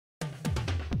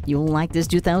You'll like this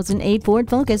 2008 Ford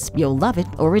Focus. You'll love it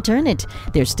or return it.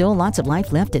 There's still lots of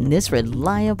life left in this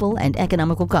reliable and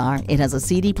economical car. It has a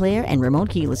CD player and remote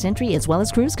keyless entry as well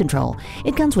as cruise control.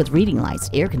 It comes with reading lights,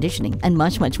 air conditioning, and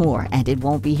much more. And it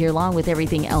won't be here long with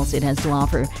everything else it has to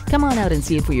offer. Come on out and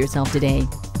see it for yourself today.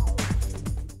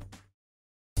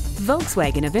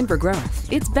 Volkswagen of Inver Grove.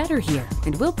 It's better here,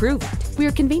 and we'll prove it. We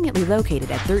are conveniently located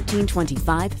at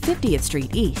 1325 50th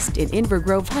Street East in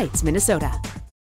Inver-Grove-Heights, Minnesota.